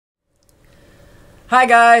Hi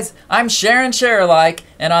guys, I'm Sharon ShareAlike,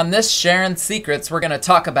 and on this Sharon Secrets we're going to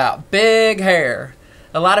talk about big hair.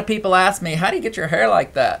 A lot of people ask me, how do you get your hair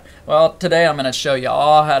like that? Well, today I'm going to show you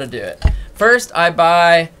all how to do it. First, I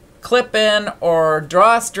buy clip-in or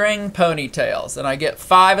drawstring ponytails, and I get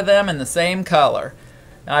 5 of them in the same color.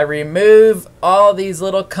 I remove all these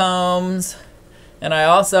little combs, and I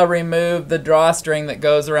also remove the drawstring that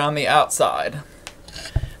goes around the outside.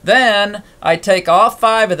 Then I take all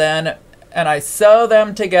 5 of them and I sew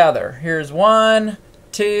them together. Here's 1,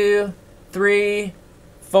 2, 3,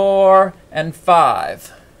 4, and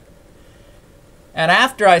 5. And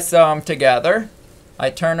after I sew them together,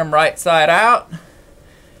 I turn them right side out,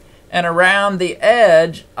 and around the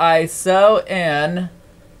edge I sew in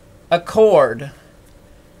a cord.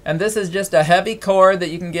 And this is just a heavy cord that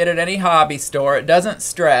you can get at any hobby store. It doesn't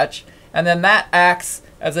stretch, and then that acts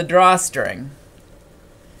as a drawstring.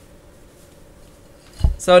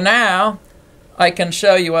 So now I can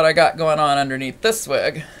show you what I got going on underneath this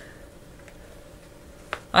wig.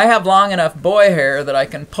 I have long enough boy hair that I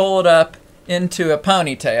can pull it up into a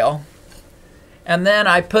ponytail. And then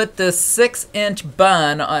I put this 6-inch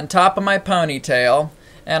bun on top of my ponytail,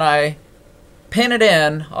 and I pin it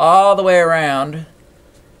in all the way around.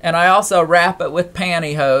 And I also wrap it with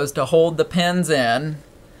pantyhose to hold the pins in.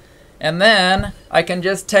 And then I can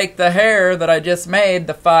just take the hair that I just made,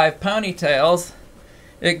 the 5 ponytails.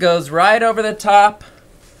 It goes right over the top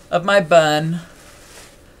of my bun,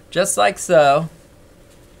 just like so.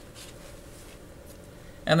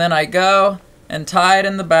 And then I go and tie it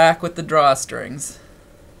in the back with the drawstrings,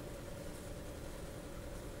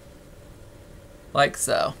 like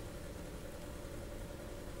so.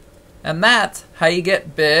 And that's how you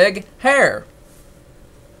get big hair.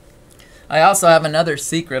 I also have another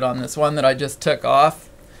secret on this one that I just took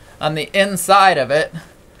off. On the inside of it,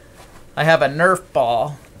 I have a Nerf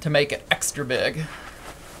ball to make it extra big.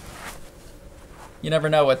 You never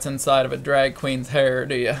know what's inside of a drag queen's hair,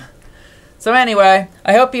 do you? So anyway,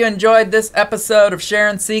 I hope you enjoyed this episode of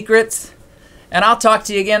Sharon Secrets, and I'll talk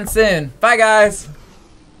to you again soon. Bye guys!